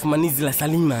mwenyewe fumanizi la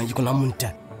Salima yuko na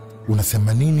Munta.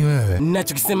 Unasema nini wewe?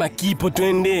 Ninachokisema kipo,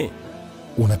 twende.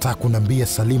 Unataka kunambia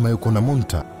Salima yuko na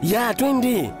Munta? Ya,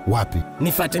 twende. Wapi?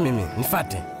 Nifuate mimi,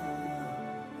 nifuate.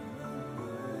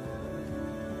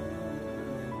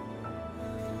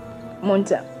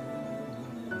 Munta,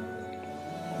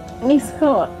 ni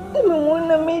sawa,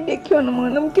 nimemwona Medi akiwa na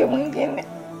mwanamke mwingine.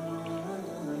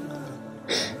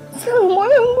 Sawa,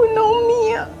 moyo wangu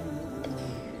unaumia,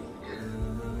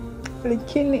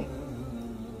 lakini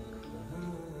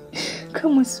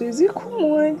kama siwezi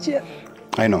kumwacha.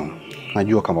 I know.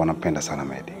 Najua kama unapenda sana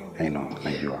Medi. I know,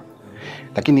 najua.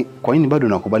 Lakini kwa nini bado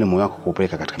unakubali moyo wako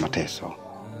kupeleka katika mateso?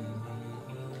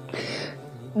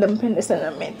 Nampenda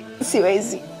sana Medi.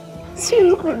 Siwezi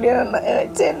kurudiana na yeye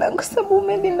tena kwa sababu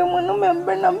Medi ndo mwanaume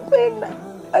ambaye nampenda.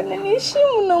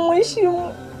 Ananiheshimu na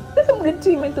mheshimu. Labda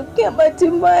tu imetokea bahati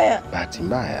mbaya. Bahati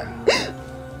mbaya?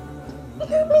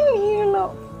 Naamini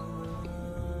hilo.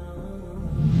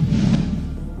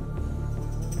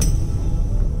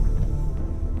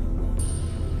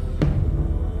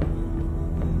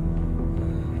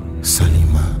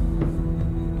 Salima.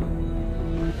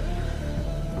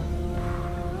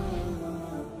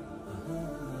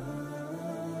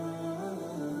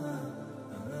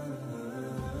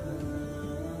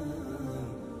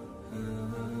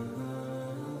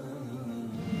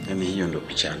 Yaani hiyo ndio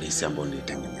picha halisi ambayo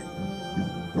nilitengeneza.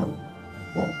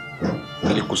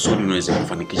 Ili kusudi niweze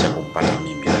kufanikisha kumpata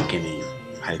mimi, lakini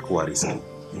haikuwa riziki.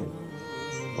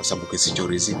 Kwa sababu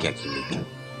kisichoriziki hakiliki.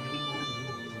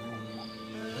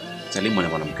 Salima ni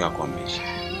mwanamke wako ameishi.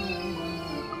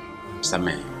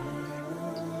 Samehe.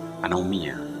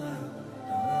 Anaumia.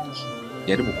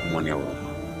 Jaribu kumwonea huruma.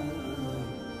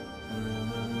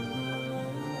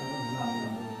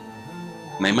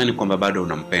 Na imani kwamba bado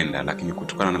unampenda, lakini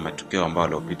kutokana na matukio ambayo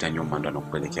yaliyopita nyuma ndo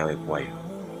anakupelekea wewe kwa hiyo.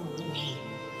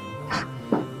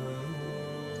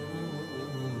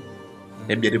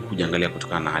 Hebu jaribu kujiangalia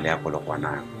kutokana na hali yako uliyokuwa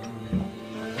nayo.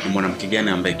 Ni mwanamke gani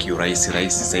ambaye kiurahisi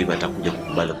sasa hivi atakuja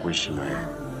kukubali kuishi na wewe?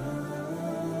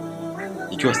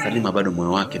 Ikiwa Salima bado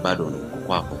moyo wake bado uko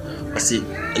kwako, basi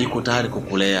yuko tayari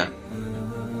kukulea,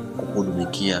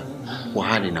 kukuhudumikia kwa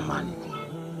hali na mali.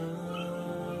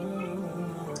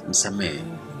 Msamehe,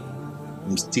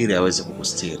 mstiri aweze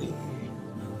kukustiri.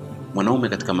 Mwanaume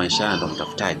katika maisha yake ndo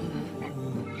mtafutaji.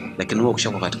 Lakini wewe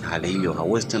ukishakuwa katika hali hiyo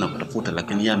hauwezi tena kutafuta,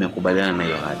 lakini yeye amekubaliana na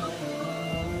hiyo hali.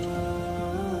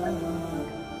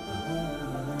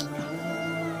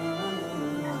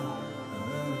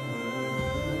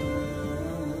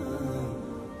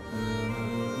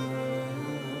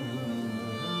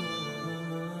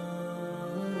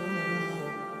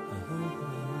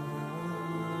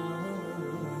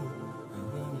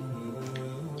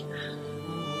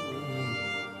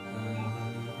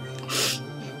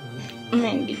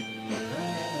 Medi,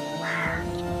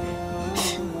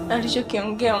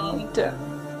 alichokiongea Munta,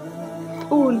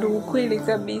 huu ndo ukweli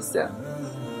kabisa.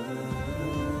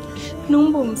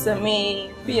 Naomba umsamehe,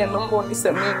 pia naomba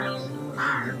unisamehe.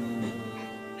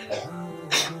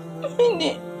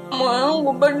 Mimi moyo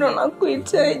wangu bado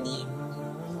nakuhitaji.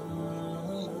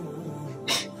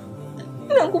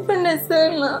 Nakupenda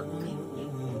sana.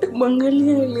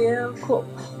 Mwangalia hali yako.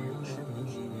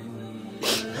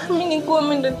 Mimi kuwa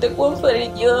mimi ndo nitakuwa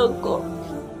mfariji wako.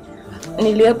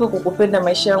 Niliapa kukupenda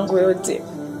maisha yangu yote.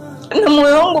 Na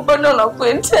moyo wangu bado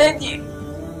unakuhitaji.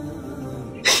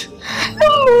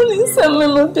 Naomba unisamehe,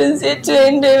 mapenzi yetu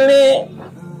yaendelee.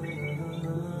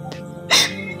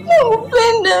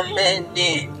 Nakupenda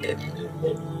Medi.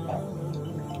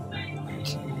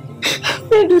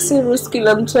 Medi, usiruhusu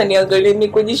kila mtu aniangalie mimi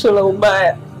kwa jicho la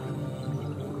ubaya.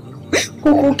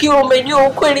 Huku ukiwa umejua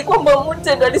ukweli kwamba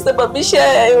Munta ndo alisababisha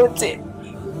haya yote.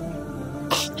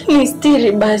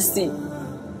 Nistiri basi.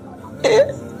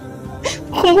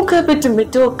 Kumbuka hapa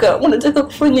tumetoka. Unataka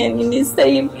kufanya nini sasa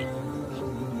hivi?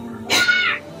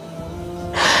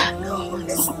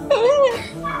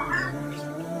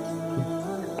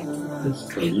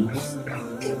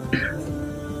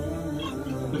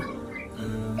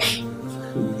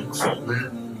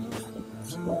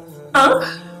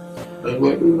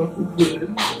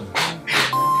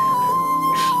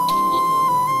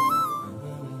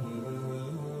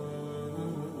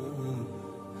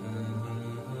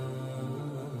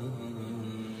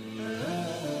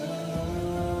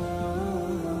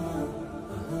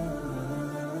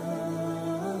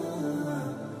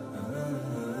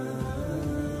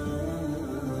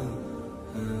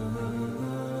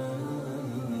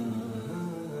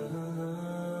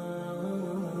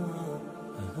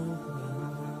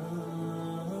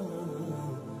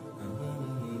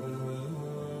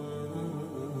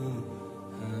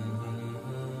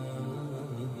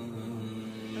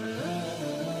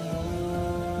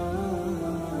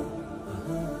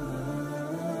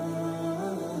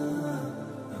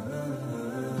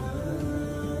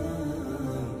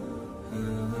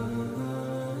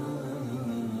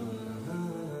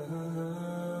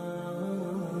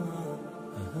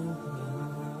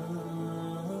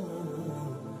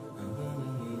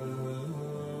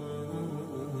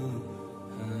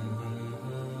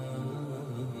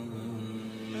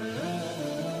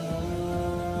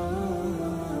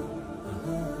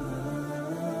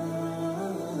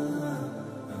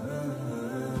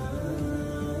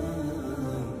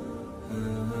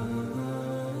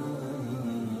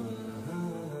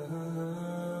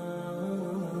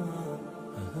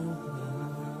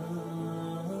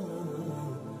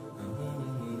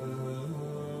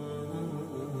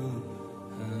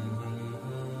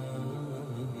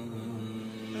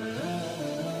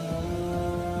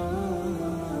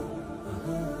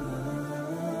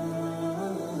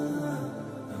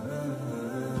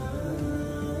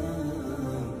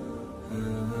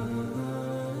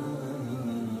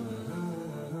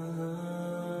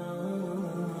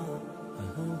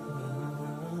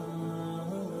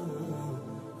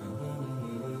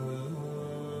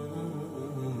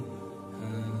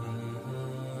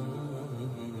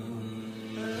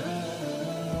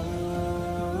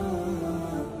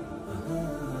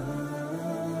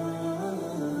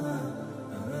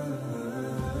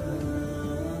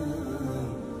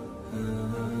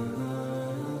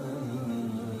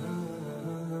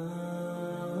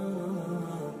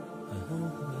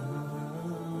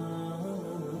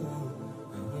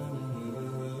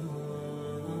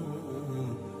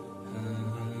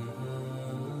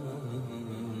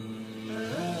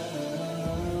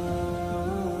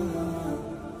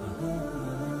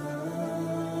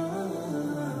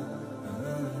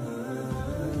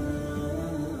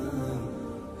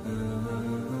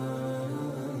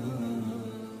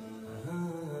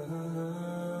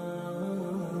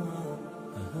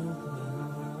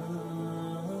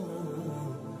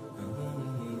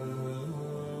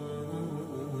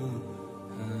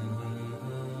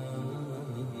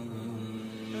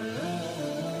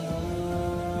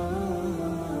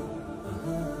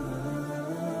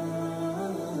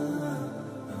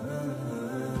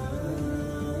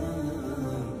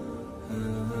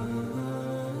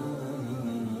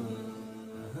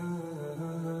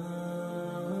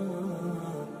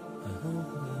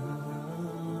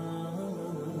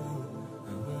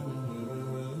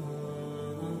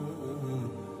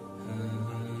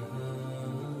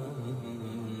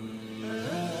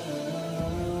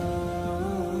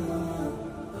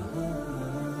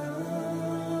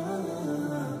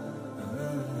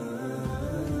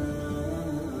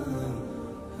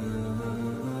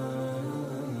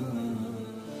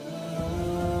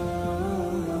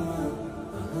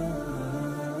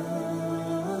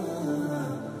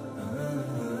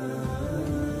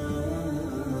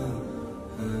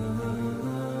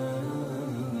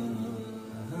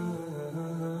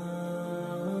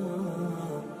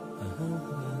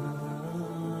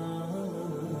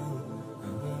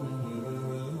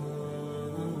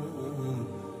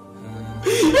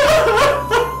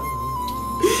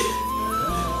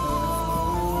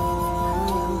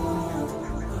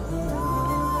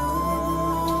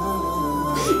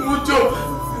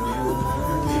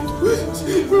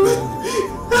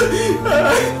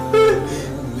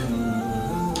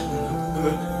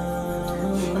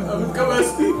 Amka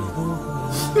basi.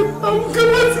 Amka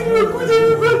basi, nimekuja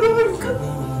nyumbani.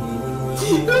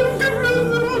 Amka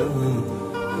brother.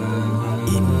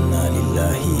 Inna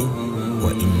lillahi wa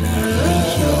inna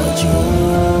ilayhi rajiun.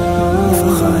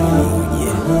 Fahari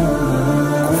uje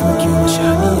kufungiwa na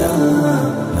shahadia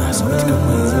na hasa katika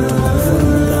mwezi mtukufu wa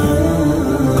Ramadhan.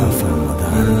 Kafa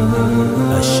Ramadhan.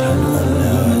 Ashhadu an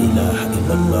la ilaha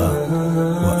illallah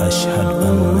wa ashhadu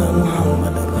anna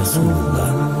Muhammadan Rasulullah.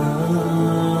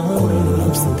 Kullu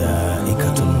nafsin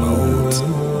dha'iqatul maut.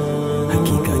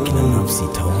 Hakika kila nafsi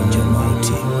itaonja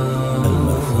mauti.